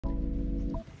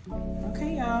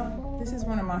This is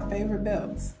one of my favorite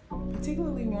belts,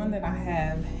 particularly one that I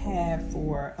have had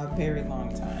for a very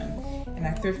long time. And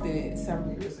I thrifted it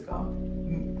several years ago.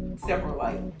 Several,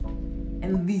 like,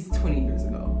 at least 20 years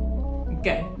ago.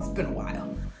 Okay, it's been a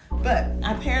while. But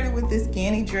I paired it with this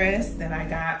GANNI dress that I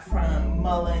got from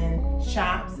Mullen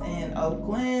Shops in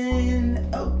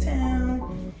Oakland,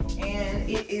 Oaktown. And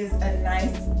it is a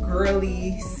nice,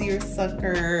 girly,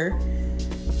 seersucker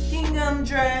gingham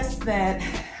dress that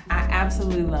I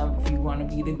absolutely love. If you want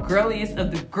to be the girliest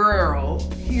of the girl,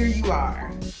 here you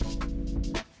are.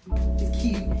 It's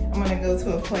cute. I'm gonna go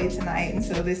to a play tonight, and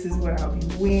so this is what I'll be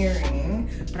wearing.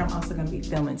 But I'm also gonna be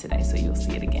filming today, so you'll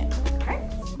see it again. Okay?